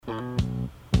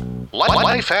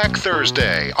Life Hack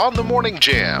Thursday on the Morning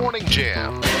Jam.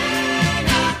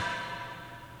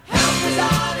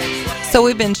 So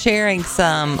we've been sharing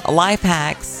some life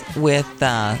hacks with,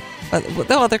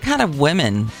 they're kind of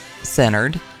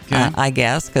women-centered, I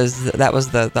guess, because that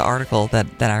was the article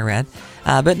that I read.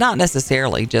 But not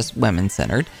necessarily just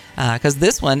women-centered, because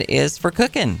this one is for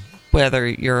cooking, whether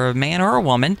you're a man or a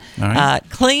woman. Right.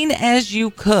 Clean as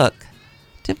you cook.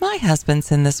 Did my husband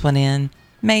send this one in?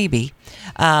 Maybe.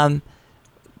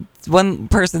 One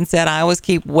person said, I always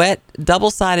keep wet,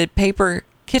 double-sided paper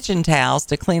kitchen towels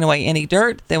to clean away any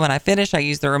dirt. Then when I finish, I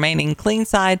use the remaining clean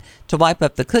side to wipe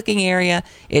up the cooking area.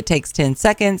 It takes 10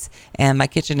 seconds, and my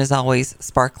kitchen is always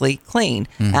sparkly clean.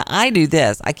 Now, I do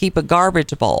this. I keep a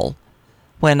garbage bowl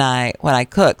when I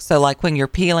cook. So like when you're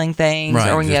peeling things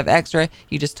or when you have extra,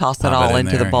 you just toss it all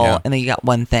into the bowl, and then you got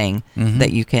one thing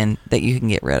that you can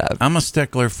get rid of. I'm a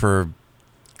stickler for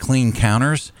clean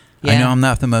counters. Yeah. I know I'm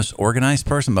not the most organized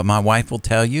person, but my wife will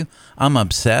tell you I'm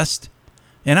obsessed.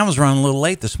 And I was running a little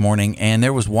late this morning, and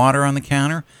there was water on the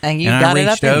counter. And I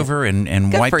reached over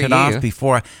and wiped it off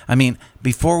before.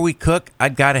 Before we cook,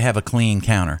 I've got to have a clean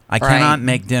counter. I cannot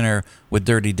make dinner with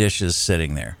dirty dishes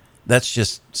sitting there. That's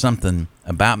just something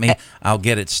about me. I'll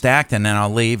get it stacked, and then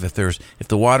I'll leave if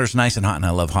the water's nice and hot, and I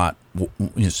love hot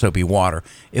soapy water.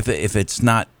 If it's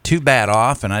not too bad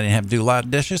off, and I didn't have to do a lot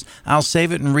of dishes, I'll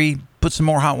save it and put some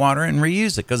more hot water in and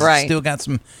reuse it because it's still got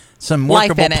some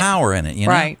workable power in it. You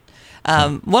know? Right.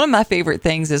 One of my favorite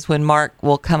things is when Mark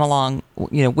will come along,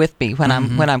 with me when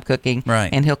I'm cooking,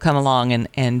 and he'll come along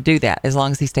and do that as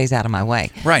long as he stays out of my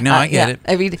way. Right. No, I get it.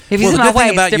 If he's in my way, the good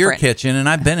thing about it's your different. kitchen, and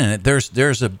I've been in it,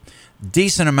 there's a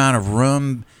decent amount of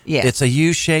room. Yes. It's a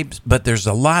U shape, but there's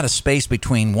a lot of space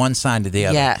between one side to the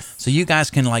other. Yes. So you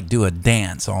guys can do a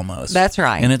dance almost. That's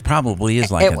right. And it probably is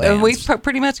like a dance. And we've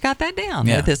pretty much got that down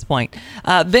at this point.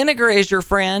 Vinegar is your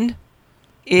friend.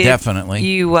 Definitely.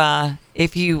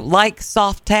 If you like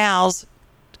soft towels,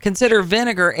 consider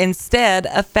vinegar instead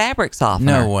of fabric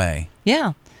softener. No way.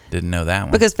 Yeah. Didn't know that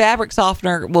one. Because fabric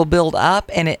softener will build up,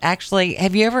 and it actually,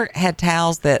 have you ever had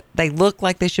towels that they look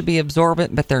like they should be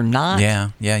absorbent, but they're not?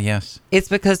 Yes. It's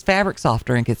because fabric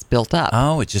softener gets built up.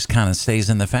 Oh, it just kind of stays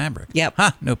in the fabric. Yep.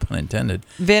 No pun intended.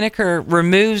 Vinegar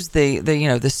removes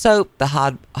the soap, the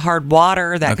hard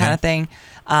water, that kind of thing.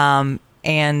 And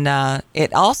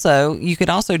you could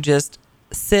also just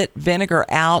sit vinegar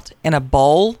out in a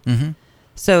bowl. Mm-hmm.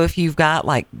 So if you've got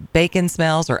like bacon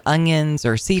smells or onions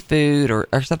or seafood or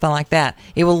something like that,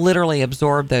 it will literally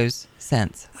absorb those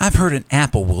scents. I've heard an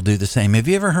apple will do the same. Have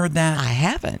you ever heard that? I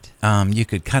haven't. You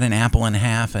could cut an apple in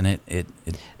half, and it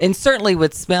and certainly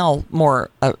would smell more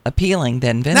appealing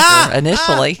than vinegar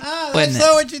initially. I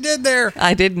saw what you did there.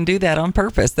 I didn't do that on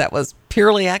purpose. That was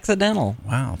purely accidental.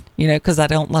 Wow. Because I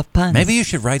don't love puns. Maybe you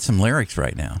should write some lyrics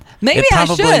right now. Maybe it I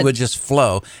probably should. would just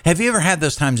flow. Have you ever had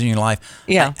those times in your life?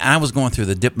 Yeah. I was going through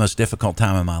the most difficult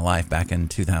time of my life back in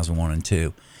 2001 and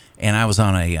 2. And I was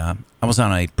on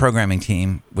a programming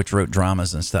team which wrote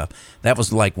dramas and stuff. That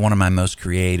was like one of my most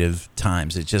creative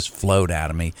times. It just flowed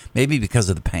out of me. Maybe because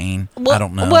of the pain. I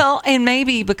don't know. Well, and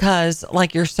maybe because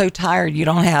you're so tired, you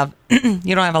don't have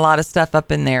a lot of stuff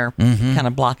up in there, kind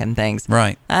of blocking things.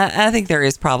 Right. I think there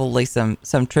is probably some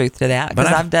truth to that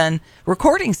because I've done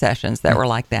recording sessions that were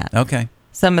like that. Okay.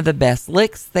 Some of the best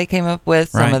licks they came up with,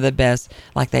 some of the best,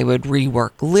 they would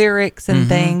rework lyrics and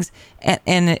things,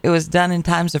 and it was done in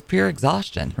times of pure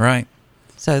exhaustion. Right.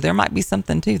 So there might be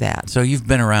something to that. So you've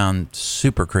been around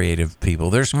super creative people.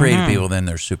 There's creative people, then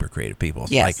there's super creative people.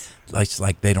 It's yes.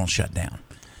 like they don't shut down.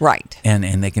 Right. And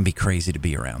they can be crazy to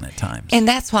be around at times. And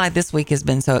that's why this week has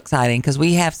been so exciting, because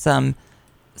we have some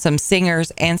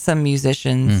singers and some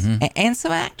musicians and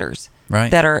some actors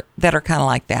that are kind of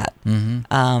like that.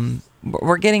 Mm-hmm.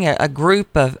 We're getting a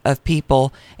group of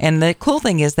people, and the cool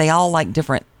thing is they all like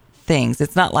different things.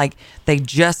 It's not like they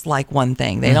just like one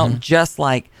thing. They don't just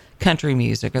like country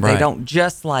music, or they don't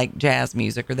just like jazz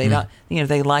music, or they don't.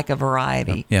 They like a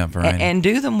variety. Variety, and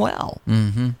do them well.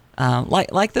 Mm-hmm.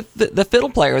 Like the fiddle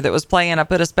player that was playing "I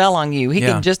Put a Spell on You." He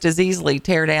can just as easily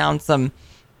tear down some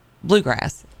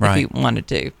bluegrass if he wanted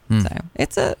to. So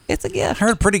it's a gift. I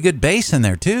heard pretty good bass in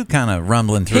there too, kind of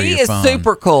rumbling through your phone. He is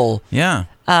super cool. Yeah.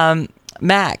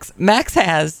 Max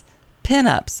has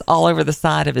pinups all over the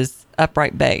side of his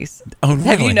upright bass. Oh,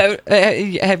 really?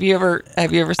 Have you ever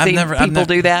seen people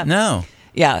do that? No.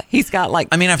 Yeah, he's got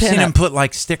I've seen him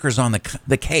put stickers on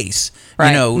the case.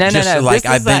 Right. No.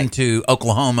 I've been to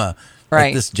Oklahoma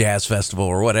at this jazz festival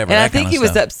or whatever. And I think he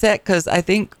was upset because I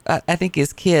think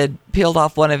his kid peeled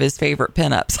off one of his favorite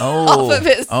pinups off of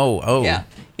his. Oh. Yeah,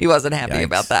 he wasn't happy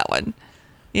about that one.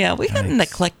 Yeah, we got an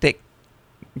eclectic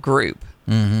group.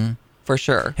 Mm-hmm. for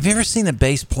sure. Have you ever seen a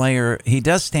bass player? He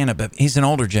does stand up, but he's an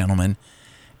older gentleman,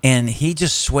 and he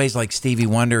just sways like Stevie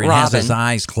Wonder and has his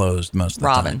eyes closed most of the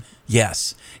time.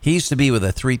 Yes. He used to be with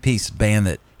a 3-piece band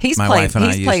that my wife and I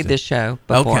used to. He's played this show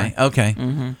before. Okay.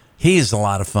 Mm-hmm. He's a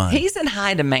lot of fun. He's in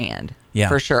high demand,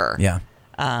 for sure. Yeah.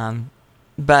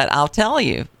 But I'll tell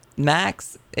you,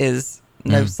 Max is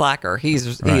no slacker. He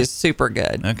is super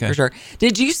good, for sure.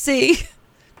 Did you see,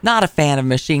 not a fan of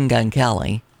Machine Gun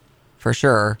Kelly, for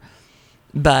sure,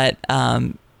 but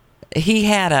he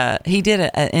did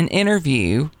an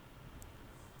interview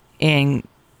in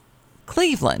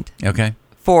Cleveland. Okay.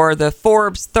 For the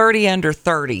Forbes 30 Under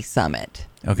 30 Summit.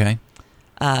 Okay.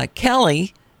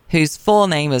 Kelly, whose full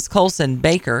name is Colson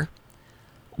Baker,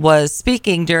 was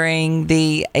speaking during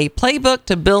a Playbook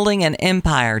to Building an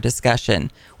Empire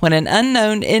discussion when an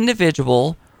unknown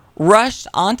individual rushed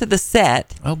onto the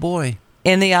set. Oh, boy.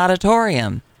 In the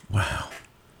auditorium. Wow.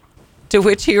 To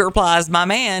which he replies, "My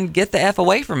man, get the F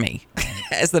away from me,"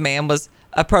 as the man was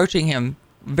approaching him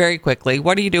very quickly.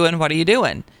 "What are you doing? What are you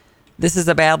doing? This is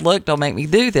a bad look. Don't make me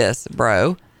do this,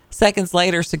 bro." Seconds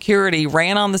later, security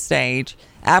ran on the stage,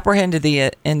 apprehended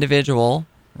the individual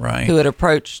who had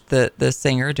approached the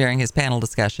singer during his panel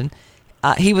discussion.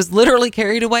 He was literally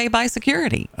carried away by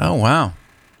security. Oh, wow.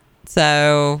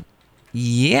 So,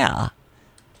 yeah.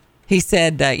 He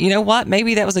said, you know what?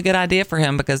 Maybe that was a good idea for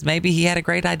him because maybe he had a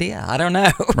great idea. I don't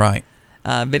know. Right.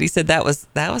 But he said that was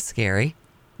scary.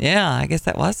 Yeah, I guess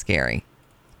that was scary.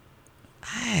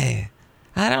 I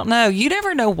don't know. You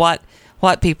never know what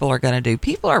people are going to do.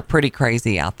 People are pretty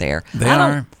crazy out there. I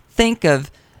don't think of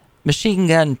Machine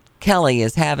Gun Kelly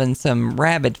as having some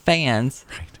rabid fans.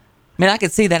 Right. I mean, I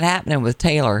could see that happening with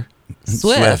Taylor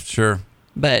Swift. Sure.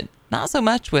 But not so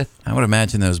much with... I would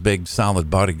imagine those big,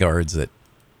 solid bodyguards that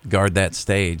guard that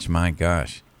stage. My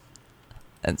gosh.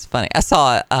 That's funny. I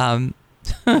saw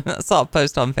a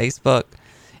post on Facebook,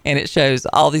 and it shows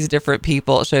all these different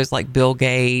people. It shows like Bill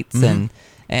Gates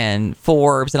and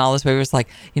Forbes and all this. It's like,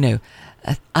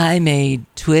 I made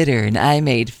Twitter and I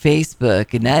made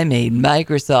Facebook and I made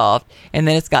Microsoft, and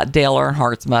then it's got Dale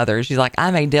Earnhardt's mother. She's like,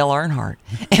 "I made Dale Earnhardt,"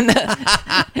 and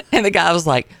the guy was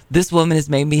like, "This woman has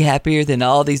made me happier than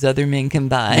all these other men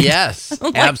combined." Yes,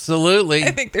 absolutely.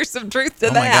 I think there's some truth to that.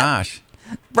 Oh my gosh,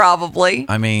 probably.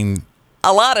 I mean,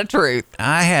 a lot of truth.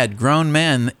 I had grown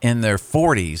men in their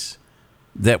 40s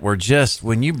that were just,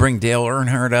 when you bring Dale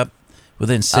Earnhardt up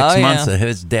within 6 months of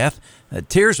his death,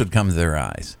 tears would come to their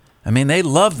eyes. I mean, they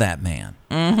love that man.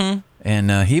 Mm-hmm.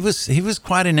 And he was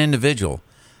quite an individual.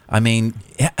 I mean,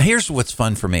 here's what's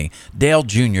fun for me. Dale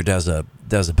Jr. does a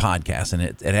podcast, and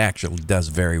it actually does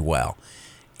very well.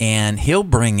 And he'll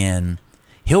bring in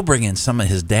some of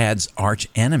his dad's arch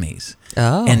enemies.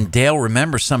 Oh. And Dale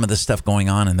remembers some of the stuff going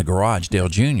on in the garage, Dale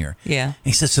Jr. Yeah. And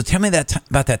he says, "So tell me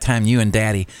about that time you and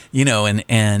Daddy,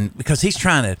 and because he's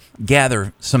trying to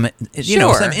gather some,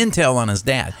 some intel on his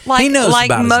dad. He knows about his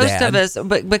dad. Like most of us,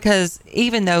 but because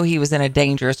even though he was in a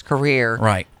dangerous career,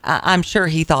 right? I'm sure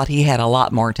he thought he had a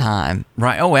lot more time.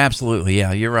 Right. Oh, absolutely.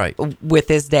 Yeah, you're right. With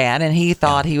his dad, and he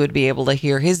thought he would be able to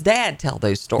hear his dad tell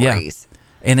those stories. Yeah.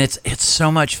 And it's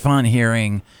so much fun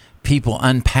hearing people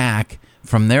unpack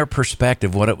from their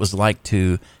perspective what it was like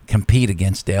to compete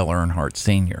against Dale Earnhardt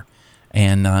Sr.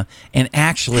 And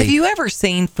actually, have you ever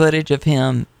seen footage of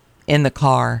him in the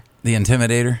car? The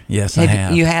Intimidator? Yes, I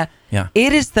have. You have? Yeah.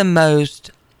 It is the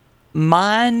most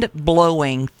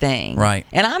mind-blowing thing. Right.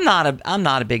 And I'm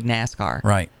not a big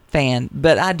NASCAR fan,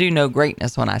 but I do know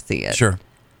greatness when I see it. Sure.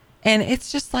 And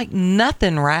it's just like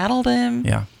nothing rattled him.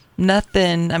 Yeah.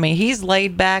 Nothing. I mean, he's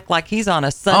laid back like he's on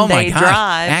a Sunday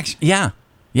drive. Actually,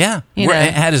 yeah.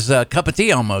 Had his cup of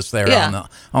tea almost there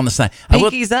on the side.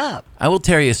 Pinky's up. I will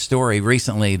tell you a story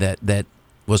recently that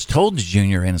was told to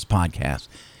Junior in his podcast.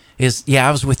 I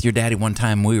was with your daddy one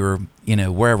time. We were,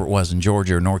 wherever it was in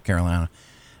Georgia or North Carolina,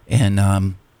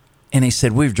 and he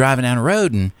said we were driving down the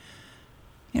road and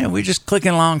we were just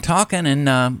clicking along talking,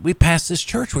 and we passed this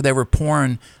church where they were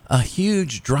pouring a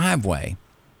huge driveway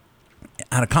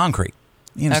out of concrete.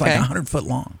 It's like 100 foot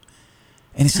long.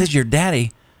 And he says, your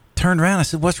daddy turned around. I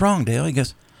said, "What's wrong, Dale?" He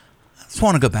goes, "I just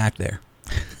want to go back there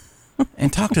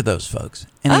and talk to those folks."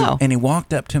 And he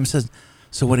walked up to him and says,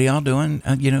 "So what are y'all doing?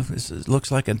 It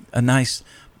looks like a nice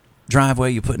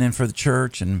driveway you're putting in for the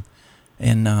church. And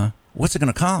what's it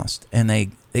going to cost?" And they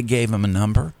gave him a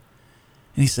number.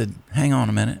 And he said, "Hang on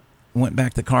a minute." Went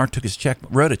back to the car, took his check,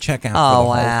 wrote a check out for the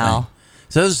whole thing.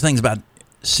 So those are things about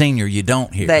Senior you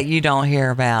don't hear. That you don't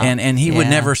hear about. And he would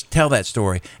never tell that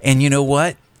story. And you know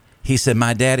what? He said,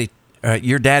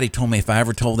 your daddy told me if I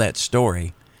ever told that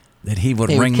story that he would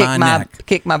wring my neck.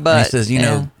 Kick my butt. And he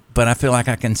says, but I feel like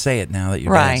I can say it now that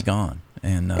your dad's gone.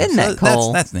 And isn't that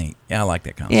cool? That's neat. Yeah, I like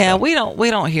that kind of stuff. Yeah,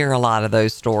 we don't hear a lot of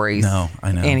those stories. No,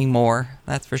 I know. Anymore.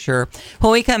 That's for sure.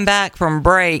 When we come back from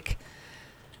break,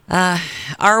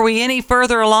 are we any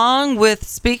further along with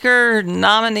speaker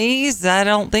nominees? I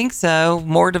don't think so.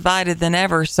 More divided than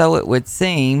ever, so it would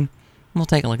seem. We'll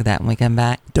take a look at that when we come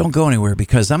back. Don't go anywhere,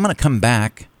 because I'm going to come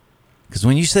back. Because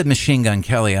when you said Machine Gun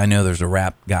Kelly, I know there's a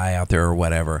rap guy out there or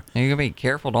whatever. You're going to be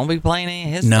careful. Don't be playing any of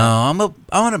his stuff. No,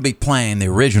 I want to be playing the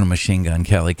original Machine Gun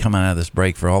Kelly coming out of this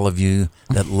break for all of you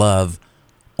that love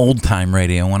old-time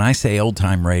radio. When I say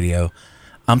old-time radio,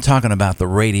 I'm talking about the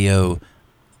radio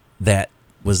that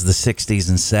was the 60s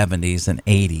and 70s and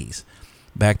 80s,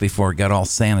 back before it got all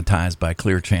sanitized by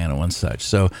Clear Channel and such.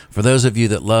 So for those of you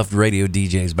that loved radio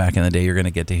DJs back in the day, you're going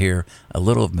to get to hear a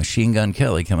little of Machine Gun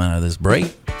Kelly coming out of this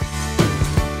break.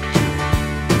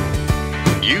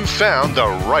 You found the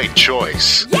right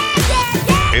choice.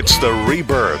 It's the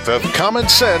rebirth of Common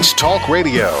Sense Talk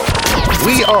Radio.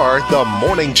 We are the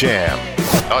Morning Jam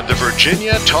on the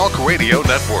Virginia Talk Radio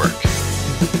Network.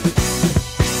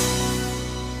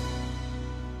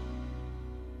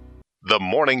 The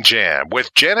Morning Jam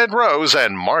with Janet Rose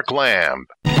and Mark Lamb.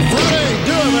 Friday,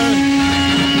 do it, man.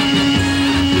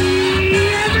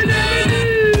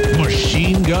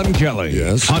 Machine Gun Kelly.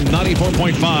 Yes. On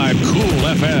 94.5 Cool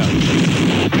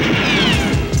FM.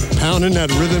 Pounding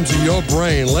that rhythm to your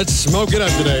brain. Let's smoke it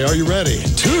up today. Are you ready?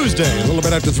 Tuesday, a little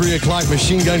bit after 3 o'clock,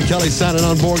 Machine Gun Kelly signing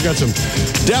on board. Got some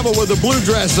devil with a blue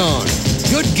dress on.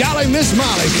 Good golly, Miss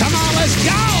Molly. Come on, let's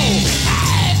go.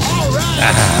 All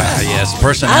right. Yes,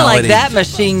 personality. I like that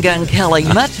Machine Gun Kelly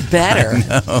much better.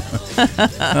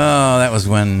 Oh, that was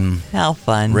when how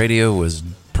fun radio was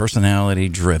personality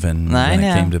driven when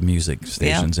it came to music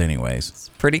stations. Anyways, it's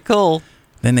pretty cool.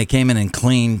 Then they came in and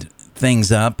cleaned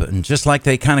things up, and just like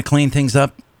they kind of cleaned things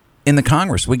up in the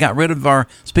Congress, we got rid of our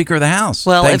Speaker of the House,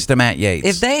 thanks to Matt Yates.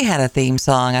 If they had a theme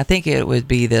song, I think it would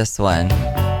be this one.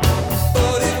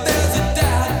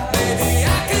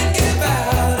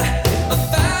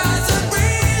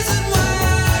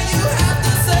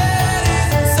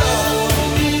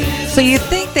 So you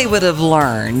think they would have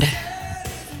learned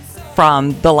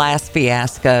from the last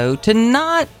fiasco to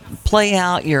not play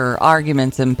out your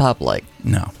arguments in public?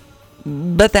 No.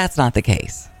 But that's not the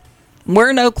case.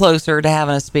 We're no closer to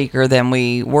having a speaker than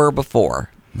we were before.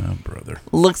 Oh, brother.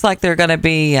 Looks like they're going to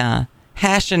be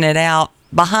hashing it out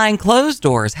behind closed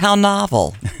doors. How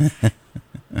novel.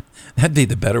 That'd be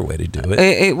the better way to do it.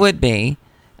 It would be.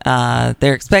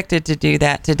 They're expected to do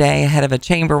that today ahead of a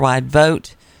chamber-wide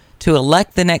vote to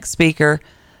elect the next speaker.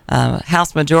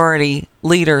 House Majority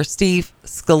Leader Steve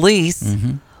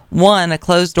Scalise won a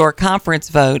closed-door conference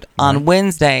vote on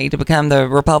Wednesday to become the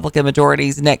Republican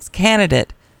majority's next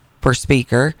candidate for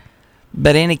speaker.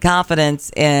 But any confidence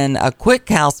in a quick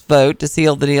House vote to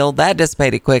seal the deal, that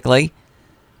dissipated quickly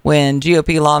when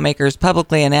GOP lawmakers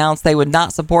publicly announced they would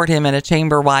not support him in a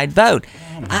chamber-wide vote.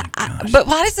 But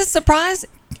why does this surprise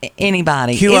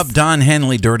anybody? Cue up Don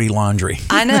Henley dirty laundry.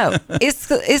 I know. Is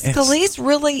Scalise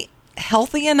really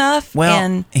healthy enough?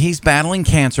 Well, he's battling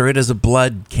cancer. It is a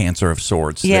blood cancer of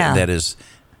sorts. Yeah. That is,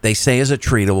 they say, is a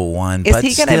treatable one. Is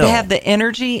he going to have the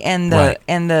energy and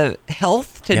the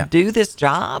health to do this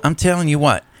job? I'm telling you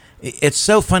what. It's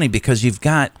so funny because you've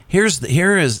got here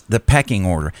is the pecking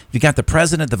order. You've got the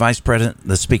president, the vice president,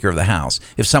 the Speaker of the House.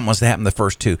 If something was to happen, the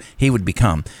first two, he would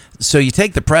become. So you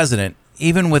take the president.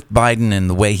 Even with Biden and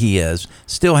the way he is,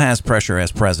 still has pressure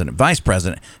as president. Vice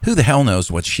president, who the hell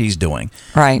knows what she's doing?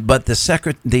 Right. But the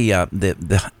Speaker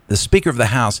of the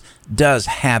House does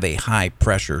have a high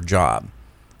pressure job,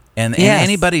 and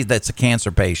anybody that's a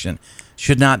cancer patient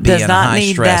should not be in a high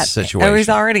stress situation. Oh, he's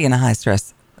already in a high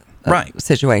stress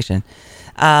situation.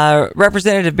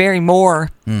 Representative Barry Moore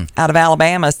out of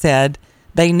Alabama said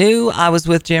they knew I was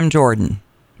with Jim Jordan.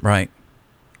 Right.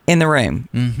 In the room.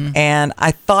 And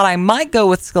I thought I might go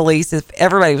with Scalise if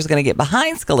everybody was going to get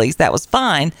behind Scalise. That was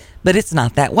fine, but it's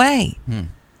not that way.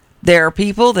 There are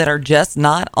people that are just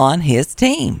not on his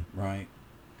team. Right.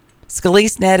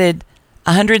 Scalise netted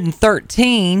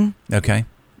 113. Okay.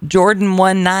 Jordan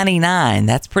 199.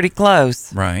 That's pretty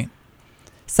close. Right.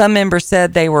 Some members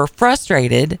said they were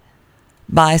frustrated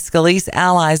by Scalise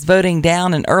allies voting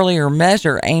down an earlier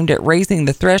measure aimed at raising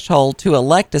the threshold to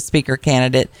elect a speaker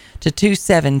candidate to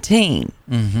 217.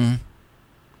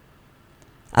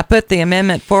 I put the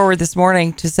amendment forward this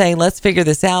morning to say, let's figure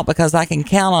this out because I can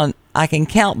count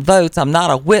votes. I'm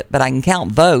not a whip, but I can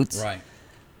count votes. Right.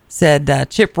 Said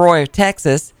Chip Roy of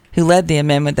Texas, who led the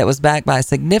amendment that was backed by a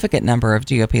significant number of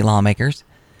GOP lawmakers.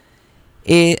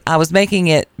 I was making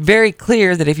it very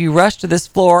clear that if you rush to this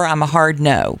floor, I'm a hard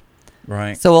no.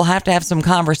 Right. So we'll have to have some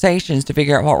conversations to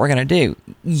figure out what we're going to do.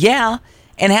 Yeah,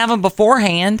 and have them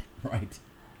beforehand. Right.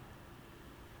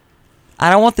 I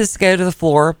don't want this to go to the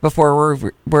floor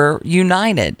before we're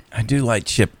united. I do like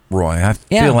Chip Roy. I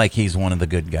feel like he's one of the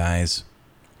good guys.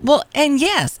 Well, and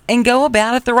yes, and go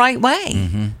about it the right way.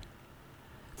 Mm-hmm.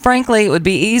 Frankly, it would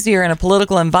be easier in a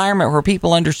political environment where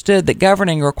people understood that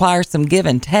governing requires some give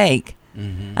and take.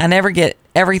 Mm-hmm. I never get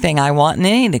everything I want in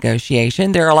any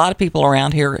negotiation. There are a lot of people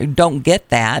around here who don't get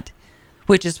that,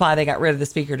 which is why they got rid of the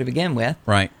speaker to begin with.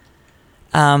 Right.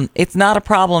 It's not a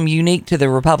problem unique to the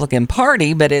Republican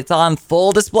Party, but it's on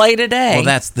full display today. Well,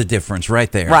 that's the difference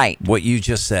right there. Right. What you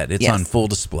just said. It's on full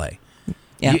display.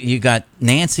 Yeah. You got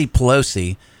Nancy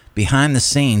Pelosi behind the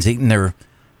scenes eating their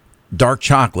dark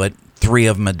chocolate, 3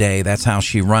 of them a day. That's how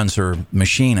she runs her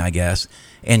machine, I guess.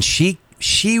 And she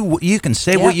you can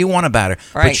say what you want about her,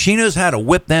 but she knows how to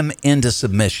whip them into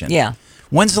submission. Yeah.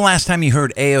 When's the last time you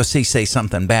heard AOC say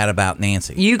something bad about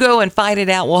Nancy? You go and fight it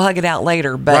out. We'll hug it out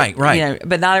later. But, right. You know,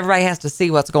 but not everybody has to see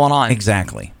what's going on.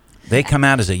 Exactly. They come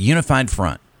out as a unified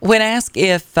front. When asked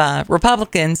if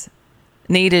Republicans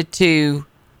needed to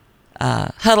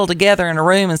huddle together in a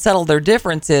room and settle their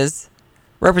differences,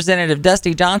 Representative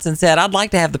Dusty Johnson said, I'd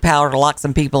like to have the power to lock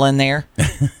some people in there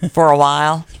for a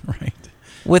while. Right.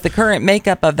 With the current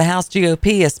makeup of the House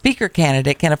GOP, a speaker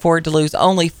candidate can afford to lose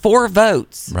only 4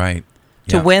 votes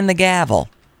to win the gavel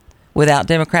without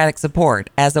Democratic support.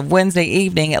 As of Wednesday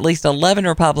evening, at least 11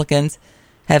 Republicans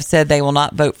have said they will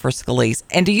not vote for Scalise.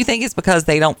 And do you think it's because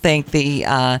they don't think the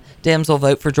Dems will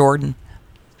vote for Jordan?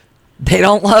 They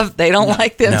don't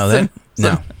like them.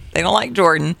 No. They don't like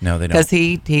Jordan. No, they don't. Because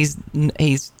he's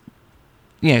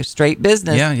straight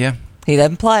business. Yeah. He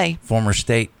doesn't play. Former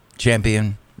state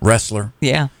champion wrestler.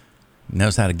 Yeah.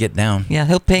 Knows how to get down. Yeah,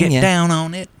 he'll ping you. Get down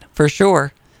on it. For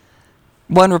sure.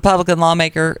 One Republican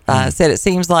lawmaker said it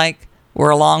seems like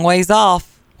we're a long ways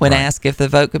off when asked if the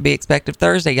vote could be expected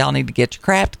Thursday. Y'all need to get your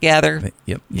crap together.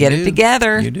 Yep. Get it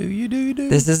together. You do.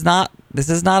 This is not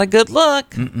a good look.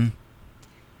 Mm-mm.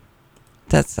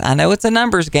 I know it's a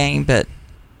numbers game, but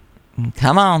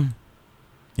come on.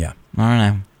 Yeah. I don't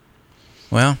know.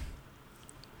 Well,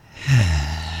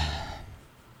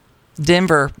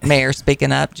 Denver mayor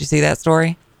speaking up. Did you see that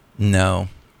story? No.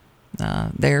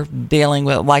 They're dealing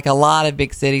with, like a lot of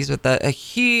big cities, with a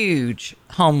huge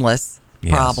homeless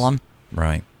problem.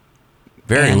 Right.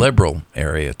 Very liberal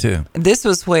area too. This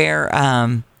is where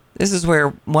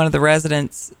one of the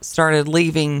residents started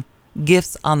leaving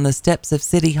gifts on the steps of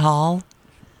City Hall.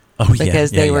 Oh, because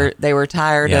they were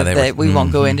tired of that. We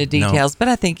won't go into details, but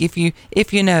I think if you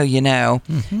know, you know.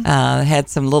 Mm-hmm. Had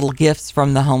some little gifts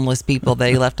from the homeless people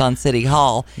they left on City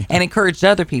Hall and encouraged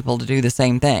other people to do the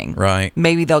same thing. Right.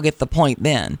 Maybe they'll get the point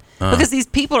then, because these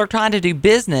people are trying to do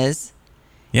business.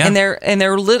 Yeah. And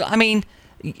they're little. I mean,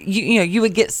 you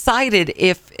would get cited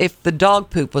if the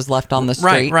dog poop was left on the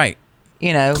street. Right.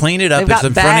 You know, clean it up. It's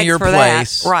in front of your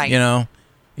place. Right. You know,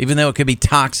 even though it could be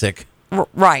toxic.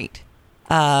 Right.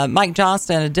 Mike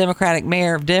Johnston, a Democratic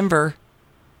mayor of Denver,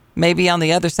 may be on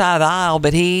the other side of the aisle,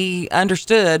 but he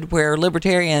understood where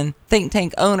libertarian think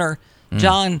tank owner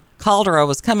John Caldera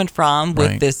was coming from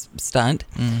with this stunt.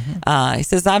 Mm-hmm. He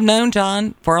says, I've known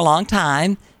John for a long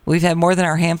time. We've had more than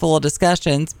our handful of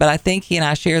discussions, but I think he and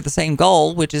I share the same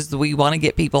goal, which is we want to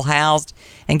get people housed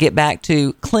and get back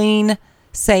to clean,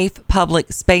 safe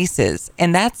public spaces.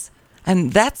 And that's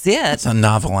it. It's a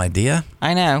novel idea.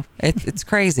 I know. It's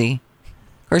crazy.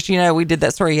 Of course, we did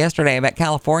that story yesterday about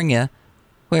California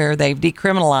where they've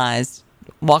decriminalized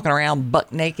walking around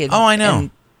buck naked. Oh, I know.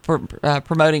 And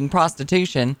promoting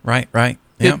prostitution. Right.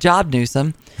 Good job,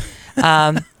 Newsom.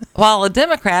 While a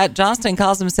Democrat, Johnston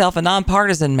calls himself a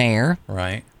nonpartisan mayor.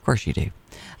 Right. Of course you do.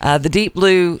 The Deep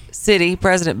Blue City,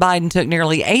 President Biden took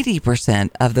nearly 80%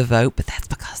 of the vote, but that's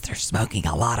because they're smoking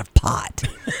a lot of pot,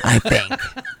 I think.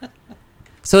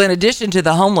 So in addition to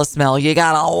the homeless smell, you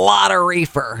got a lot of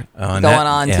reefer going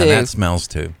on, too. Yeah, that smells,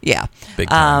 too. Yeah. Big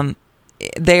time.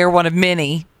 They're one of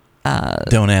many.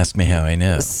 Don't ask me how I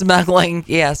know. Smuggling,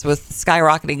 yes, with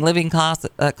skyrocketing living costs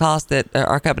that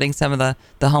are accompanying some of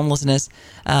the homelessness.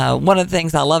 One of the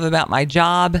things I love about my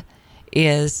job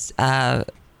is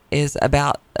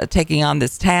about taking on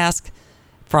this task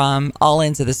from all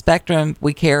ends of the spectrum.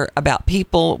 We care about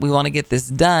people. We want to get this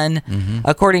done. Mm-hmm.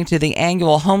 According to the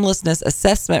annual homelessness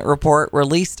assessment report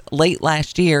released late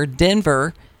last year,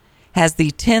 Denver has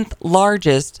the 10th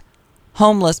largest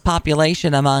homeless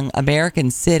population among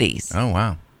American cities. Oh,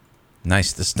 wow.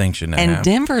 Nice distinction to and have.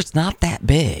 Denver's not that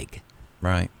big.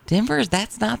 Right.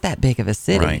 That's not that big of a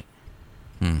city.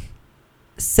 Right.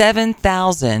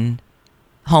 7,000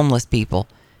 homeless people.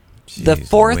 the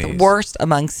fourth worst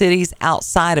among cities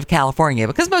outside of California,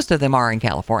 because most of them are in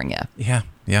California. Yeah.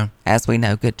 As we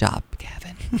know. Good job,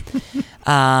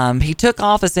 Gavin. He took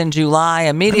office in July,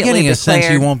 immediately I'm getting declared, a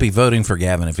sense you won't be voting for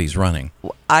Gavin if he's running.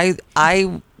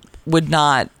 I would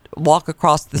not walk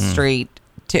across the street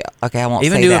to, okay, I won't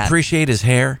even say that. Even to appreciate his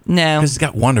hair? No. Because he's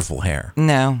got wonderful hair.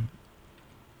 No.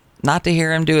 Not to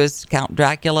hear him do his Count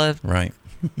Dracula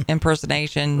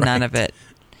impersonation, none of it.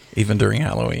 Even during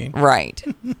Halloween. Right.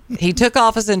 He took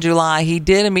office in July. He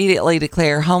did immediately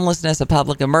declare homelessness a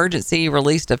public emergency,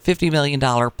 released a $50 million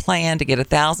plan to get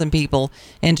 1,000 people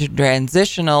into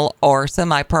transitional or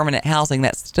semi-permanent housing.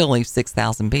 That still leaves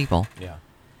 6,000 people. Yeah.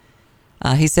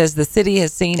 He says the city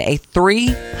has seen a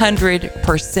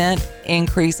 300%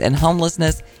 increase in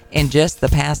homelessness in just the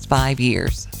past 5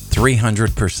 years.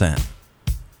 300%.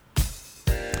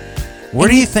 Where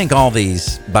do you think all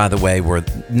these, by the way, were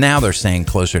now they're saying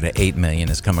closer to 8 million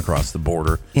has come across the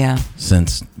border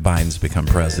since Biden's become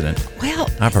president? Well,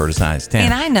 I've heard as high as 10.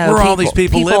 And I know all these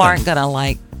people living? Aren't going to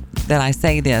like that I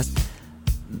say this,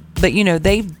 but,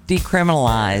 they've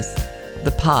decriminalized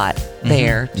the pot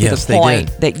there to the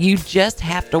point that you just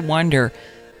have to wonder,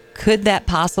 could that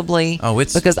possibly?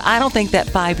 Because I don't think that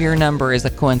 5-year number is a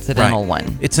coincidental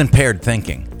one. It's impaired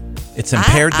thinking. It's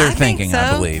impaired their thinking,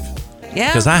 I believe. Yeah.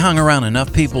 Because I hung around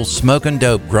enough people smoking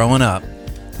dope growing up.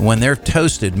 When they're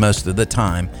toasted most of the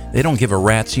time, they don't give a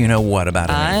rat's what about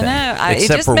anything. I know.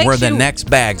 Except for where the next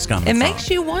bag's coming from. It makes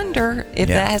you wonder if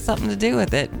that has something to do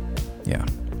with it. Yeah.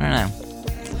 I don't know.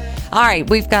 All right,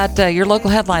 we've got your local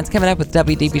headlines coming up with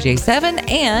WDBJ 7,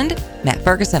 and Matt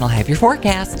Ferguson will have your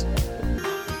forecast.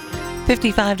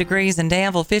 55 degrees in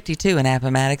Danville, 52 in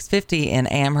Appomattox, 50 in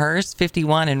Amherst,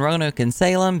 51 in Roanoke and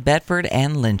Salem, Bedford,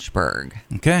 and Lynchburg.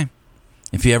 Okay.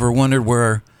 If you ever wondered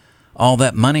where all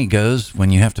that money goes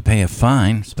when you have to pay a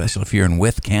fine, especially if you're in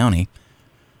Wythe County,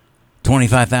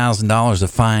 $25,000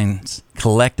 of fines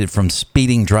collected from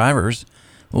speeding drivers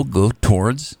will go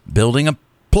towards building a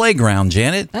playground,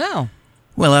 Janet. Oh.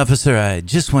 Well, officer, I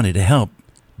just wanted to help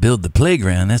build the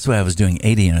playground. That's why I was doing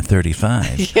 80 and a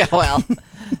 35. Yeah, well,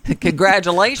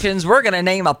 congratulations. We're going to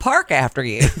name a park after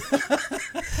you.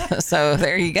 So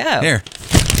there you go.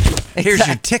 Here's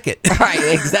your ticket.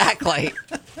 Right, exactly.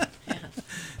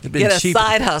 Get a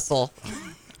side hustle.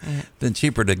 Been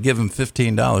cheaper to give them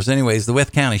 $15. Anyways, the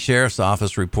Wythe County Sheriff's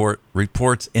Office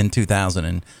reports in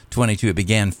 2022 it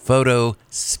began photo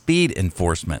speed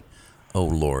enforcement. Oh,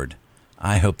 Lord.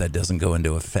 I hope that doesn't go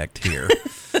into effect here.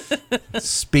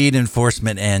 Speed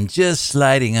enforcement and just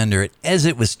sliding under it as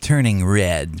it was turning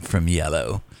red from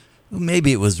yellow.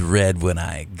 Maybe it was red when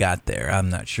I got there. I'm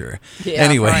not sure. Yeah,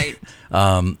 anyway,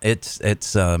 right.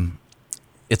 It's a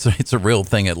real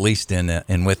thing, at least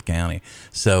in Wythe County.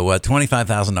 So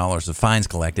 $25,000 of fines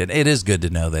collected. It is good to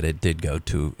know that it did go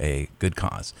to a good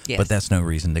cause, but that's no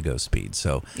reason to go speed.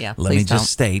 So let me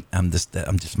just state, I'm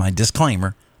just my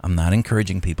disclaimer. I'm not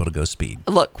encouraging people to go speed.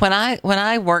 Look, when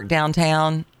I worked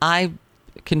downtown, I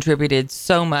contributed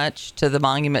so much to the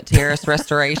Monument Terrace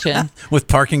restoration with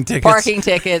parking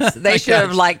tickets. They should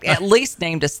have at least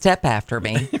named a step after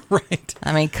me. Right.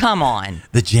 I mean, come on.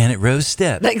 The Janet Rose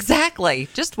step. Exactly.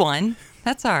 Just one.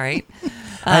 That's all right.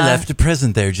 I left a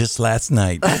present there just last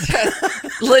night.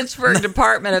 Lynchburg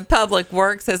Department of Public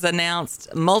Works has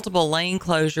announced multiple lane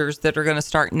closures that are going to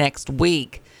start next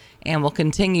week and will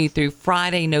continue through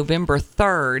Friday, November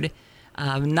 3rd.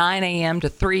 9 a.m. to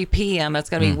 3 p.m. That's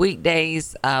going to be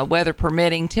weekdays, weather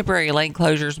permitting. Temporary lane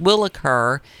closures will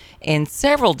occur in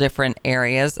several different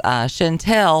areas.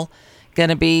 Chantel going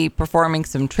to be performing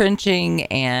some trenching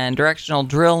and directional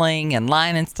drilling and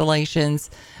line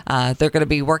installations. They're going to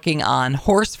be working on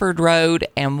Horsford Road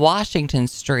and Washington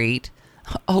Street.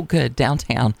 Oh, good.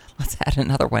 Downtown. Let's add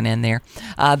another one in there.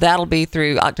 That'll be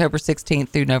through October 16th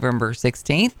through November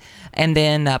 16th. And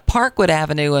then Parkwood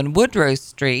Avenue and Woodrow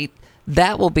Street.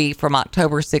 That will be from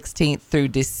October 16th through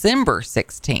December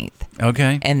 16th.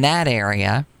 Okay. In that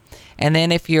area. And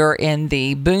then if you're in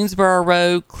the Boonesboro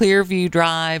Road, Clearview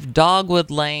Drive,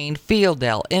 Dogwood Lane,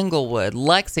 Fielddale, Inglewood,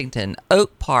 Lexington,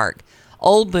 Oak Park,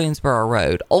 Old Boonesboro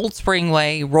Road, Old Spring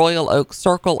Way, Royal Oak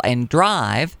Circle, and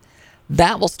Drive,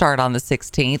 that will start on the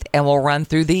 16th and will run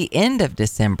through the end of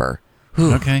December.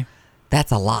 Whew, okay.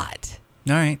 That's a lot.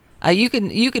 All right. You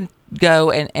can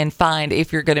go and find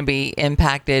if you're going to be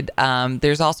impacted.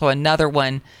 There's also another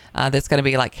one that's going to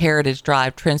be like Heritage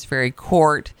Drive, Trents Ferry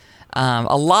Court.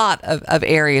 A lot of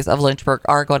areas of Lynchburg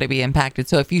are going to be impacted.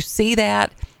 So if you see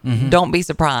that, don't be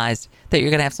surprised that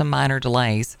you're going to have some minor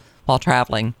delays while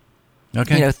traveling.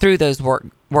 Okay. Through those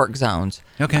work zones.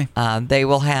 Okay. They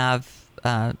will have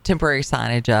temporary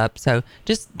signage up. So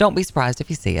just don't be surprised if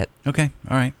you see it. Okay.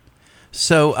 All right.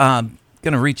 So,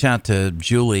 going to reach out to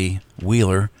Julie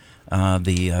Wheeler.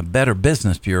 The Better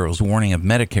Business Bureau's warning of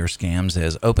Medicare scams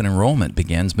as open enrollment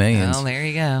begins. Millions there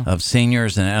you go. of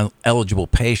seniors and eligible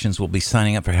patients will be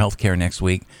signing up for health care next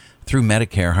week through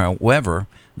Medicare. However,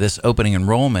 this opening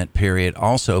enrollment period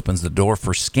also opens the door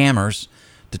for scammers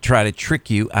to try to trick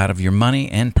you out of your money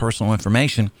and personal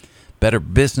information. Better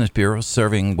Business Bureau,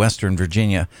 serving Western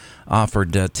Virginia,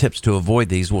 offered tips to avoid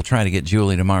these. We'll try to get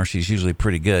Julie tomorrow. She's usually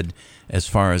pretty good as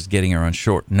far as getting her on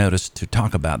short notice to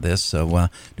talk about this. So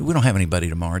we don't have anybody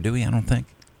tomorrow, do we? I don't think.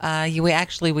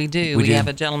 We do. We have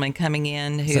a gentleman coming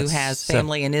in who has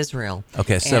family in Israel.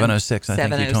 Okay, 7:06, I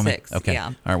think you told me. Okay. Yeah.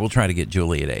 All right, we'll try to get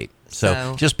Julie at 8.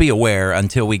 So just be aware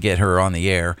until we get her on the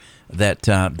air that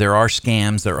there are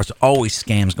scams. There are always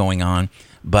scams going on.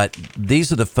 But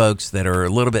these are the folks that are a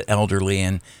little bit elderly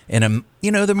and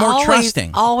they're more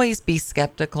trusting. Always be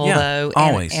skeptical, though.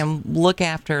 Always. And look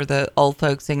after the old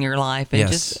folks in your life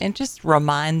and just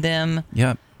remind them,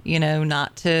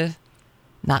 not to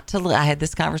I had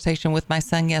this conversation with my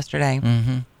son yesterday.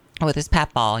 Mm-hmm. With his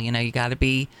papaw, you got to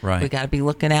be right. We got to be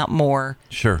looking out more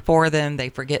for them. They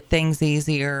forget things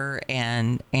easier,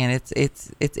 and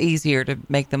it's easier to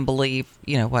make them believe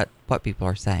what people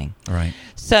are saying. Right.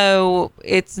 So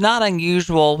it's not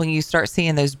unusual when you start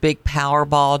seeing those big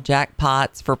Powerball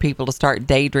jackpots for people to start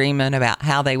daydreaming about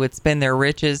how they would spend their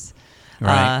riches.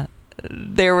 Right.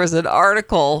 There was an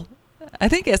article, I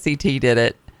think SET did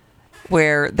it,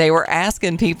 where they were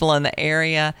asking people in the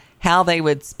area how they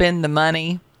would spend the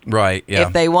money. Right, yeah.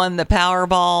 If they won the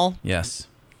Powerball. Yes.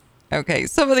 Okay,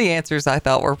 some of the answers I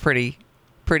thought were pretty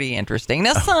interesting.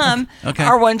 Now, some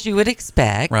are ones you would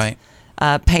expect. Right.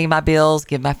 Pay my bills,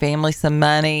 give my family some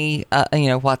money,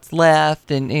 what's left,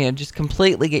 and just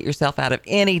completely get yourself out of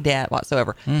any debt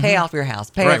whatsoever. Mm-hmm. Pay off your house,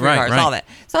 pay off your cars, all that.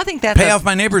 So I think that's pay off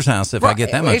my neighbor's house if I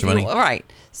get that much money. Right.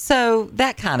 So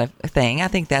that kind of thing, I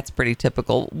think that's pretty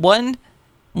typical. One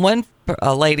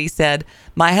lady said,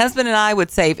 "My husband and I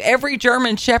would save every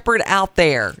German Shepherd out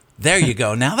there." There you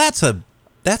go. Now that's a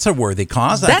worthy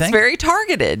cause. I think that's very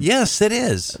targeted. Yes, it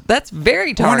is. That's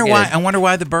very targeted. I wonder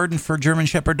why the burden for German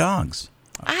Shepherd dogs.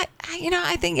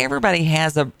 I think everybody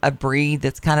has a breed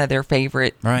that's kind of their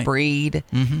favorite breed.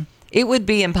 Mm-hmm. It would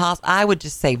be impossible. I would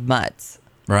just save mutts.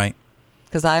 Right.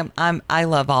 Because I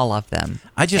love all of them.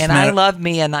 I love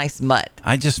me a nice mutt.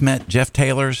 I just met Jeff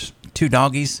Taylor's 2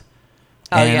 doggies.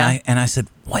 And I said,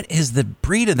 "What is the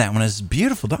breed of that one?" It's a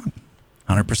beautiful dog.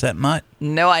 100% mutt.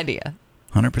 No idea.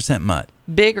 100% mutt.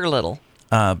 Big or little?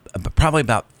 Probably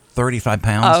about 35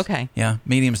 pounds. Oh, okay. Yeah,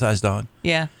 medium-sized dog.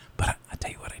 Yeah. But I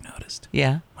tell you what I noticed.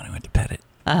 Yeah. When I went to pet it,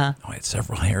 I had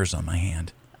several hairs on my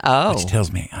hand. Oh. Which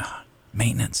tells me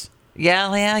maintenance.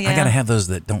 Yeah. I got to have those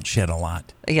that don't shed a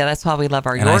lot. Yeah, that's why we love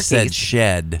our Yorkies. And I said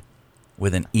shed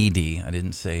with an ED. I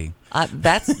didn't say...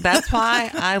 That's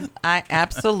why I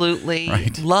absolutely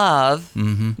love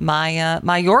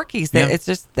my Yorkies. It's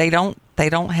just they don't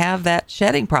have that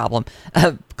shedding problem.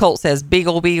 Colt says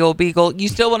beagle. You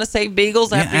still want to save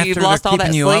beagles after you've lost all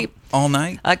that sleep? All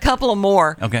night? A couple of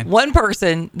more. Okay. One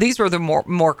person, these were the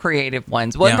more creative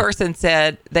ones. One person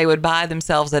said they would buy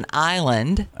themselves an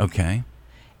island. Okay.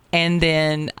 And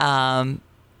then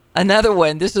another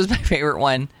one, this was my favorite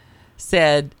one,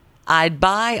 said, "I'd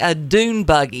buy a dune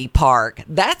buggy park."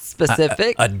 That's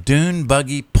specific. A dune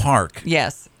buggy park.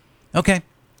 Yes. Okay.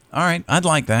 All right. I'd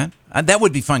like that. That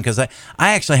would be fun because I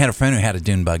actually had a friend who had a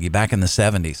dune buggy back in the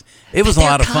 70s. It was a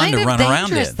lot of fun to run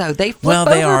around in. Though. They flip over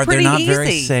they are. Pretty They're not easy.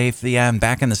 Very safe. Yeah, and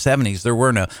back in the 70s, there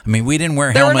were no. I mean, we didn't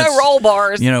wear helmets. There were no roll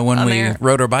bars. When we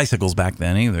rode our bicycles back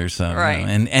then either. So right.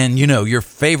 And your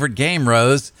favorite game,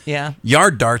 Rose. Yeah.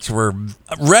 Yard darts were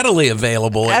readily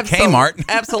available at Kmart.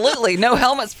 Absolutely, no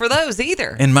helmets for those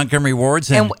either. In Montgomery Wards,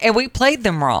 and we played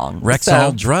them wrong.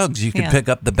 Rexall Drugs. You could pick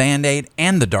up the Band-Aid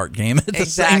and the dart game at the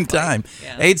same time.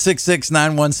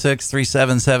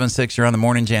 866-916-3776. You're on the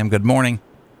Morning Jam. Good morning.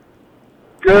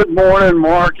 Good morning,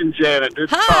 Mark and Janet.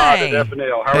 It's Hi. Todd at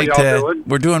FNL. How are y'all Ted. doing?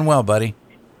 We're doing well, buddy.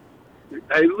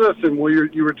 Hey, listen,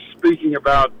 you were speaking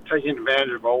about taking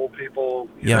advantage of old people,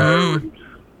 you know, and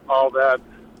all that.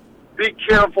 Be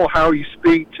careful how you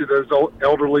speak to those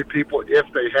elderly people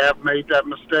if they have made that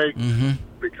mistake,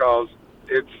 because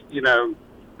it's,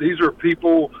 these are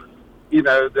people,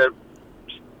 that,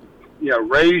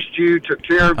 raised you, took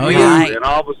care of you, and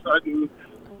all of a sudden,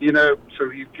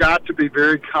 so you've got to be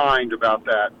very kind about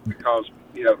that because,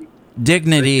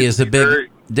 dignity is a big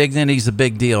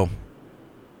deal.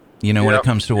 When it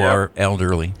comes to our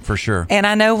elderly, for sure. And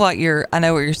I know what you're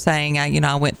saying.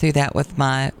 I went through that with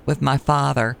my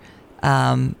father,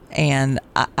 and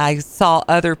I saw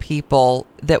other people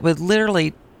that would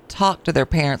literally talk to their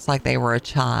parents like they were a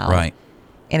child, right?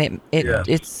 And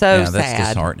it's so sad. That's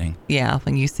disheartening. Yeah,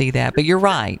 when you see that. But you're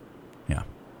right. Yeah.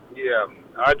 Yeah.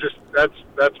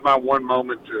 That's my one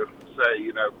moment to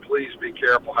say, please be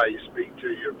careful how you speak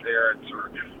to your parents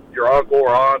or your uncle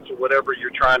or aunts or whatever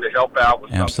you're trying to help out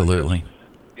with. Absolutely.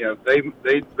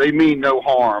 They mean no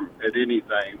harm at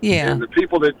anything. Yeah. And the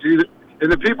people that do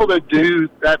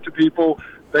that to people,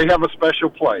 they have a special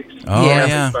place. Oh,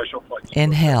 yeah. A special place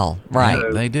in hell, right?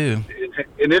 Yeah, they do.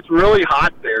 And it's really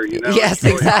hot there, Yes,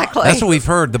 really exactly. That's what we've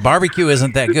heard. The barbecue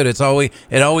isn't that good.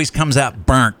 It always comes out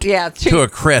burnt. To a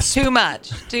crisp. Too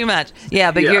much.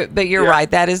 Yeah, but you're right.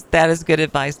 That is good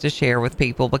advice to share with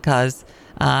people, because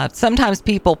sometimes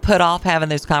people put off having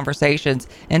those conversations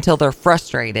until they're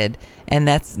frustrated, and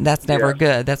that's never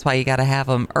good. That's why you got to have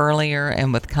them earlier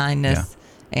and with kindness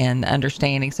and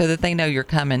understanding, so that they know you're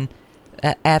coming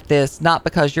at this not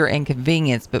because you're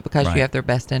inconvenienced, but because you have their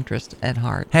best interest at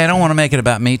heart. Hey, I don't want to make it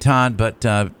about me, Todd, but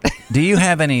do you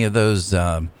have any of those?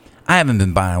 I haven't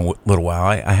been by in a little while,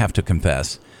 I have to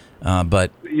confess. But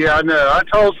yeah, I know. I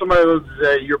told somebody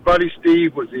that your buddy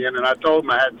Steve was in, and I told him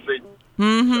I hadn't seen.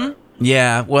 Mm-hmm.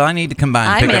 Yeah, well, I need to come by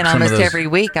and I'm pick in up some almost of those, every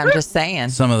week. I'm just saying.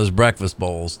 Some of those breakfast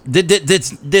bowls. Did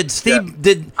Steve?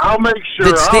 Did I'll make sure.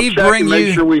 Did Steve I'll check bring and make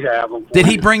you? Sure we have them. Did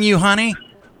he bring you honey?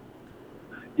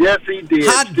 Yes, he did.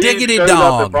 Hot Steve diggity showed up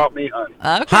dog. and brought me honey.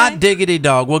 Okay. Hot diggity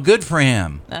dog. Well, good for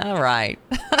him. All right.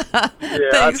 Yeah, Thanks.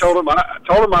 I told him.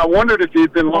 I wondered if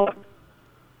he'd been lost.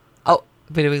 Oh,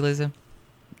 but did we lose him?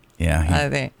 Yeah, I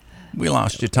think. we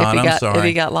lost you, Todd. I'm sorry. If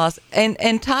he got lost,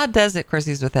 and Todd does it, because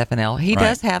he's with FNL. He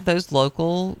does have those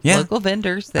local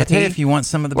vendors that I tell you, if you want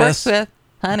some of the works best with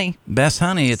honey,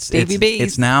 it's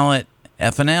B's. now at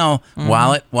FNL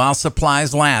while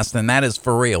supplies last, and that is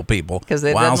for real, people. Because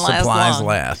it while doesn't last supplies long.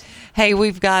 last. Hey,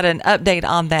 we've got an update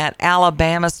on that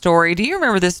Alabama story. Do you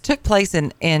remember this took place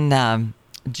in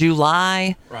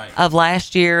July of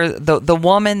last year? The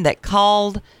woman that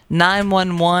called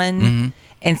 911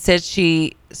 and said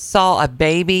she saw a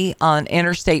baby on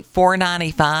Interstate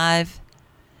 495,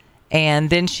 and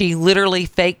then she literally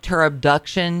faked her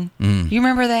abduction. You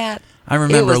remember that? I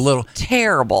remember it was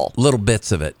terrible little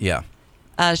bits of it. Yeah.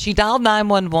 She dialed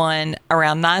 911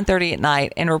 around 9:30 at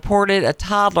night and reported a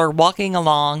toddler walking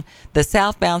along the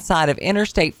southbound side of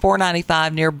Interstate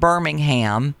 495 near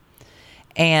Birmingham,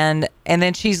 and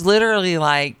then she's literally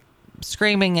like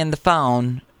screaming in the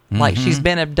phone like she's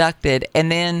been abducted,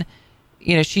 and then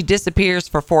she disappears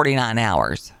for 49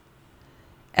 hours,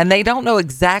 and they don't know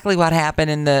exactly what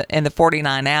happened in the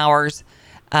 49 hours,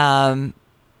 and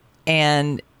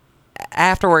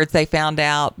afterwards they found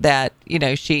out that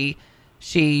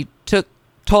she took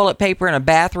toilet paper and a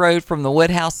bathrobe from the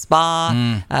Woodhouse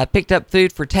Spa, picked up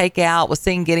food for takeout, was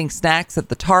seen getting snacks at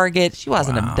the Target. She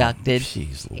wasn't abducted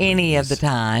any of the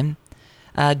time.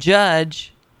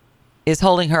 Judge is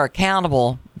holding her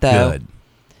accountable, though. Good.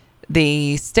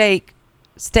 The state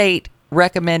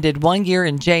recommended 1 year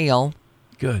in jail.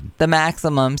 Good. The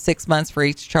maximum 6 months for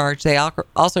each charge. They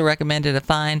also recommended a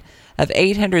fine of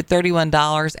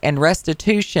 $831 and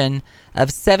restitution of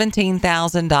 $17,000,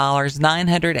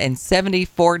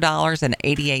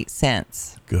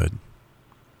 $974.88. Good.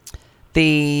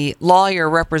 The lawyer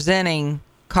representing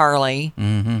Carly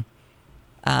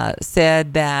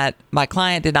said that my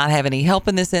client did not have any help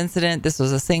in this incident. This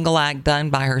was a single act done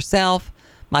by herself.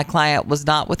 My client was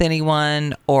not with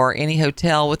anyone or any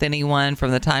hotel with anyone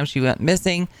from the time she went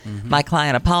missing. My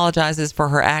client apologizes for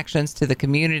her actions to the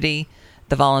community,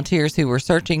 the volunteers who were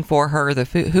searching for her, the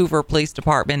Hoover Police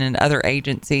Department, and other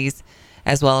agencies,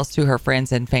 as well as to her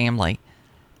friends and family.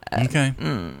 Okay.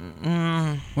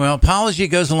 Well, apology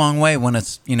goes a long way when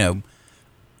it's,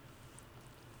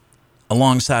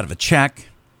 alongside of a check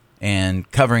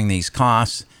and covering these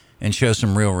costs, and show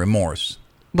some real remorse.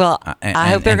 Well, I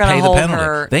hope they're going to hold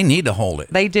her. They need to hold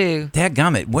it. They do.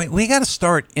 Dadgummit. We got to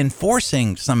start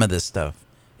enforcing some of this stuff.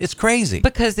 It's crazy.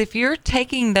 Because if you're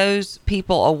taking those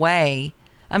people away,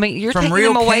 you're from taking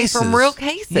them away from real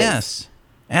cases. Yes,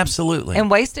 absolutely.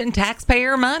 And wasting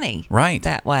taxpayer money. Right.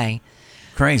 That way.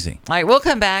 Crazy. All right, we'll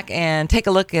come back and take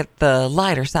a look at the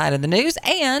lighter side of the news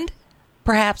and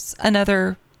perhaps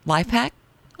another life hack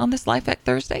on this Life Hack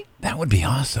Thursday. That would be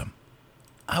awesome.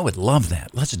 I would love that.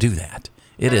 Let's do that.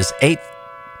 It is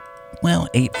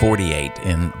 8:48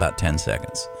 in about 10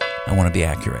 seconds. I want to be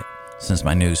accurate, since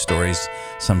my news stories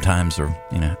sometimes are,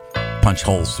 punch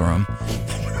holes through them.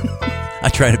 I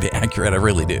try to be accurate. I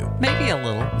really do. Maybe a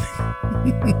little.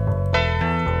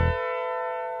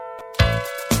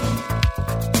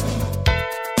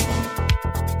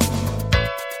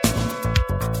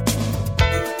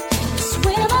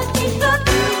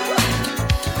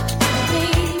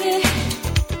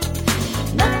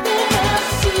 Nothing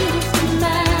else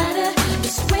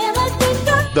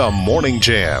The Morning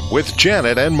Jam with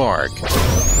Janet and Mark.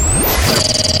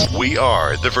 We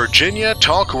are the Virginia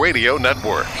Talk Radio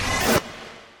Network.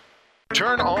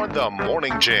 Turn on The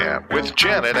Morning Jam with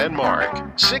Janet and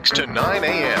Mark, 6 to 9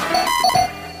 a.m.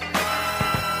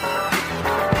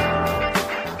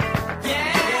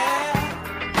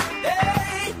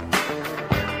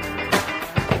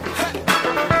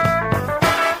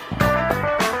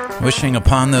 Wishing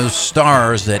upon those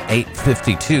stars at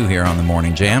 8:52 here on the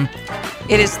Morning Jam.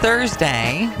 It is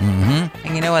Thursday,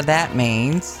 and you know what that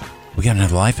means. We got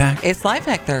another life hack? It's Life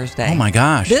Hack Thursday. Oh my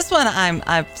gosh! This one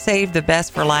I've saved the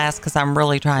best for last because I'm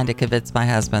really trying to convince my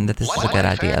husband that this is a good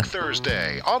idea. Life Hack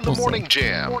Thursday on the Morning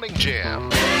Jam. Morning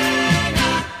Jam.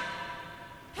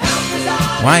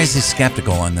 Why is he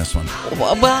skeptical on this one?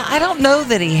 Well, I don't know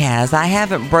that he has. I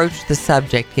haven't broached the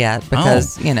subject yet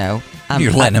because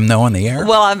you're letting him know on the air?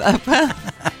 Well,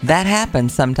 that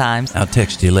happens sometimes. I'll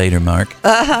text you later, Mark.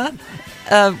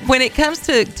 When it comes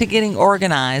to getting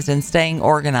organized and staying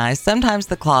organized, sometimes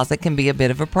the closet can be a bit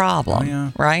of a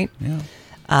problem, right? Yeah.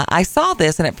 I saw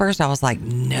this, and at first I was like,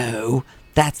 no,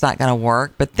 that's not going to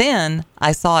work. But then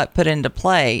I saw it put into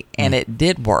play, and it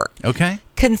did work. Okay.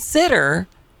 Consider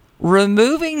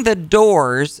removing the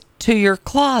doors to your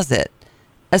closet,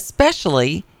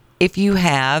 especially if you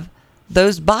have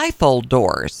those bifold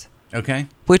doors. Okay.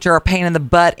 Which are a pain in the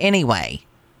butt anyway,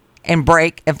 and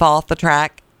break and fall off the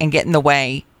track and get in the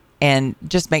way and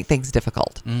just make things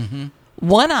difficult. Mm-hmm.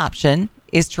 One option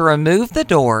is to remove the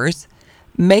doors,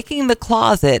 making the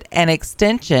closet an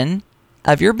extension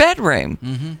of your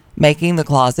bedroom, making the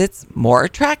closets more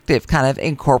attractive, kind of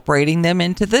incorporating them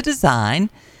into the design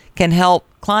can help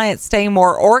clients stay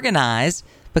more organized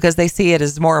because they see it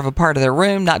as more of a part of their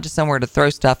room, not just somewhere to throw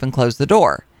stuff and close the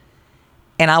door.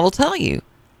 And I will tell you,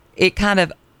 it kind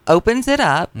of opens it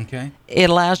up. Okay. It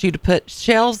allows you to put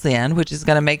shelves in, which is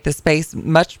going to make the space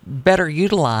much better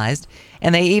utilized.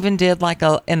 And they even did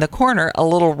in the corner, a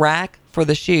little rack for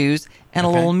the shoes and a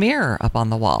little mirror up on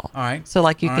the wall. All right. So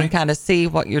you can kind of see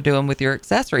what you're doing with your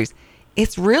accessories.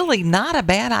 It's really not a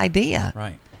bad idea.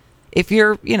 Right. If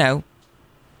you're,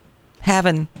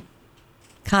 having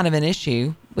kind of an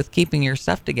issue with keeping your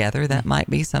stuff together, that might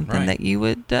be something that you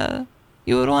would want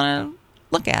to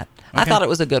look at. Okay. I thought it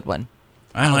was a good one.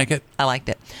 I like it. I liked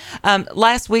it.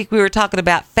 Last week we were talking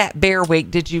about Fat Bear Week.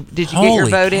 Did you get your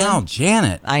Holy vote cow, in?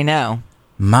 Janet. I know.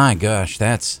 My gosh,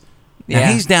 that's... Now,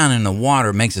 he's down in the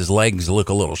water, makes his legs look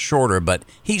a little shorter, but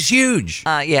he's huge.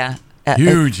 Yeah.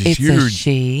 Huge, it's huge. A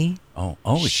she. Oh,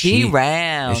 is she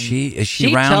round. Is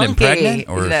she round chunky. and pregnant?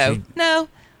 Or No.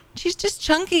 She's just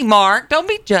chunky, Mark. Don't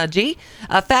be judgy.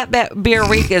 Fat Bear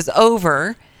Week is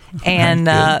over, and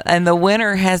the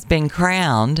winner has been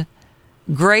crowned.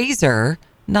 Grazer,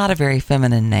 not a very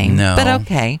feminine name, but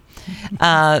okay,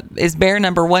 is bear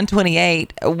number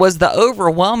 128, was the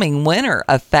overwhelming winner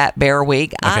of Fat Bear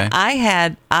Week. Okay.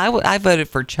 I voted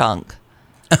for Chunk.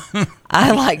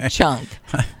 I like Chunk.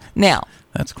 Now,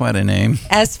 that's quite a name.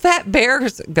 As fat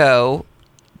bears go,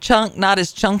 Chunk not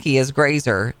as chunky as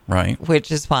Grazer, right? Which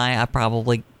is why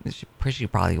she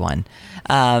probably won.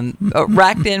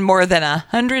 Racked in more than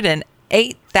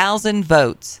 108,000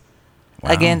 votes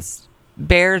against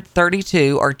Bear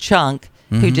 32 or Chunk,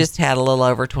 who just had a little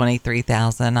over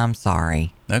 23,000. I'm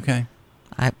sorry. Okay.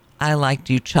 I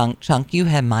liked you, Chunk. Chunk, you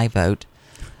had my vote.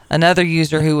 Another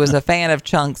user who was a fan of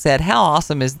Chunk said, "How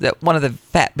awesome is that one of the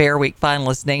Fat Bear Week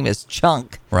finalists' name is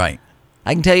Chunk?" Right.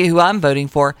 I can tell you who I'm voting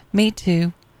for. Me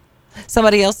too.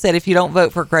 Somebody else said, if you don't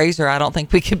vote for Grazer, I don't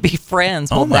think we could be friends.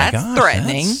 Well, that's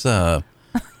threatening. It's a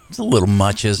little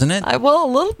much, isn't it? Well,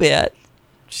 a little bit.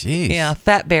 Jeez. Yeah,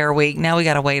 Fat Bear Week. Now we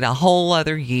got to wait a whole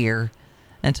other year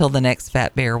until the next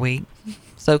Fat Bear Week.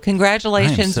 So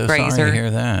congratulations, I am so Grazer. sorry to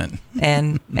hear that.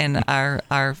 and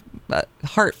our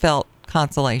heartfelt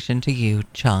consolation to you,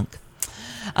 Chunk.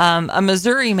 A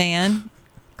Missouri man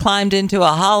climbed into a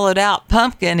hollowed-out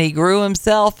pumpkin he grew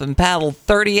himself and paddled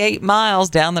 38 miles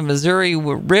down the Missouri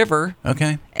River.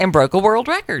 Okay. And broke a world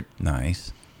record.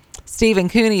 Nice. Stephen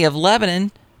Cooney of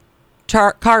Lebanon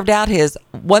carved out his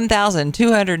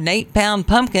 1,208-pound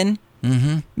pumpkin,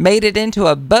 made it into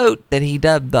a boat that he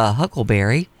dubbed the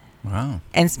Huckleberry. Wow.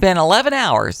 And spent 11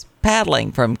 hours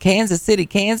paddling from Kansas City,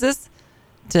 Kansas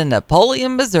to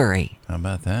Napoleon, Missouri. How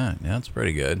about that? Yeah, that's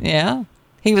pretty good. Yeah.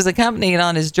 He was accompanied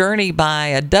on his journey by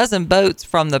a dozen boats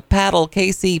from the Paddle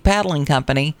KC Paddling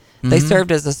Company. They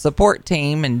served as a support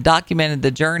team and documented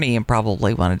the journey and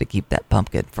probably wanted to keep that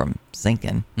pumpkin from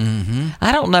sinking.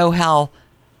 I don't know how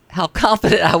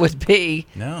confident I would be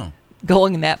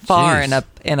going that far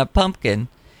in a pumpkin.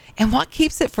 And what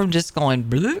keeps it from just going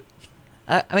bloop?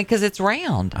 I mean, because it's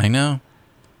round. I know.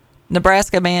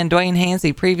 Nebraska man Dwayne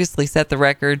Hansey previously set the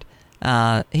record.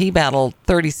 He battled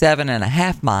 37 and a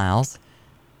half miles.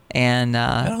 And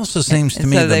it also seems to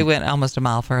me so they went almost a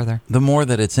mile further. The more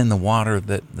that it's in the water,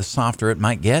 the softer it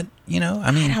might get.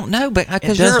 I mean, I don't know, but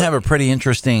it does have a pretty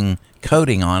interesting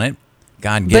coating on it,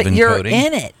 God-given but you're coating.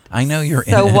 in it. I know you're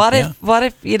in it. So what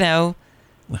if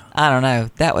I don't know.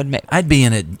 That would make. I'd be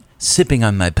in it, sipping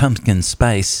on my pumpkin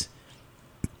spice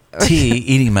tea,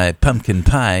 eating my pumpkin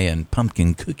pie and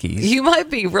pumpkin cookies. You might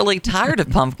be really tired of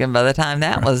pumpkin by the time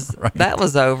that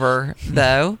was over,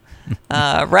 though.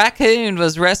 Raccoon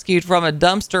was rescued from a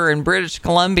dumpster in British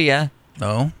Columbia.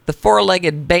 Oh. The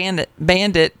four-legged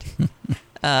bandit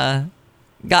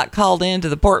got called into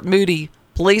the Port Moody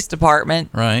Police Department.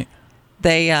 Right.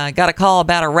 They got a call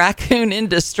about a raccoon in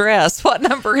distress. What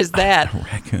number is that?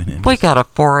 Raccoon in distress. We got a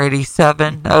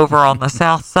 487 over on the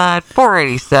south side.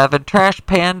 487, trash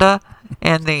panda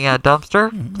in the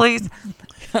dumpster, please.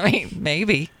 I mean,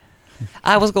 maybe.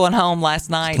 I was going home last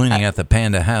night. Cleaning out the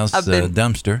Panda House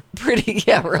dumpster.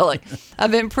 Really.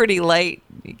 I've been pretty late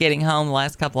getting home the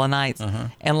last couple of nights. Uh-huh.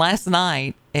 And last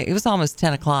night, it was almost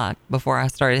 10 o'clock before I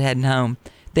started heading home.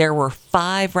 There were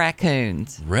 5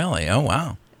 raccoons. Really? Oh,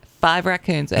 wow. 5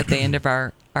 raccoons at the end of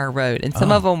our road. And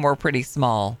some of them were pretty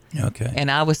small. Okay.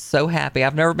 And I was so happy.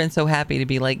 I've never been so happy to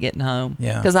be late getting home.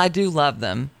 Yeah. Because I do love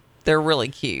them. They're really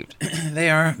cute.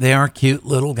 They are cute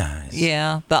little guys.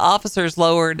 Yeah. The officers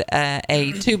lowered a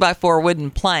 2x4 wooden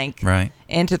plank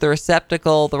into the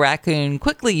receptacle. The raccoon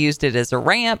quickly used it as a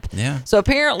ramp. Yeah. So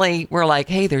apparently we're like,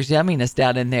 hey, there's yumminess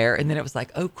down in there. And then it was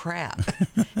like, oh, crap.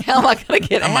 How am I going to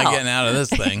get out? How am I getting out of this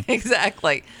thing?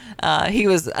 Exactly. He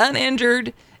was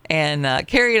uninjured and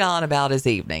carried on about his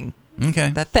evening.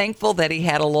 Okay. Thankful that he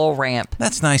had a little ramp.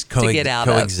 That's nice to get out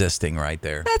coexisting right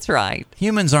there. That's right.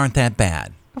 Humans aren't that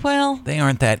bad. Well, they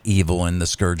aren't that evil and the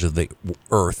scourge of the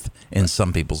earth in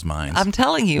some people's minds. I'm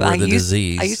telling you, I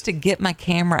used to get my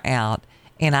camera out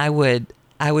and I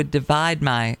would divide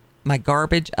my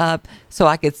garbage up so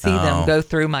I could see them go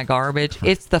through my garbage.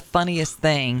 It's the funniest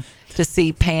thing to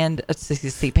see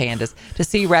to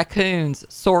see raccoons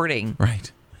sorting.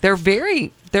 Right. They're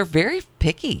very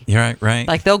picky. You're right.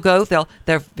 Like they'll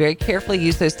very carefully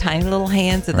use those tiny little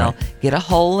hands and they'll get a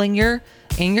hole in your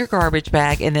garbage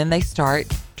bag and then they start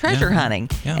treasure hunting.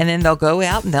 Yeah. And then they'll go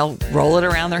out and they'll roll it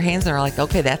around their hands. They're like,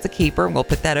 okay, that's a keeper. And we'll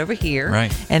put that over here.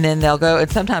 Right. And then they'll go,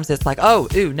 and sometimes it's like, oh,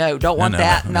 no, don't want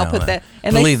that. And they'll put that.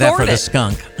 And we'll they leave that for the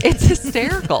skunk. It's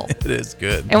hysterical. It is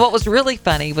good. And what was really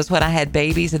funny was when I had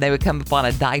babies and they would come up on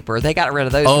a diaper. They got rid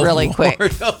of those really quick.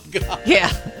 Oh, God.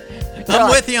 Yeah. I'm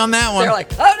with you on that one. They're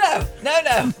like, oh,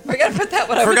 no. We're going to put that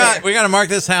one over there. We got to mark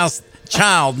this house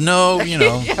child. No, Yeah,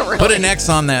 really. Put an X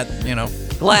on that,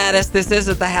 Gladys, this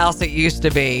isn't the house it used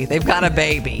to be. They've got a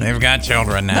baby. They've got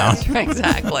children now. That's right,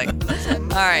 exactly. All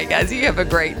right, guys, you have a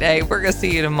great day. We're going to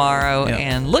see you tomorrow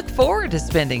and look forward to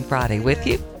spending Friday with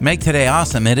you. Make today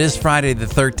awesome. It is Friday the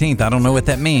 13th. I don't know what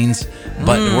that means,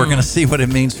 but we're going to see what it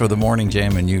means for the Morning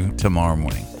Jam and you tomorrow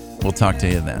morning. We'll talk to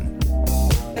you then.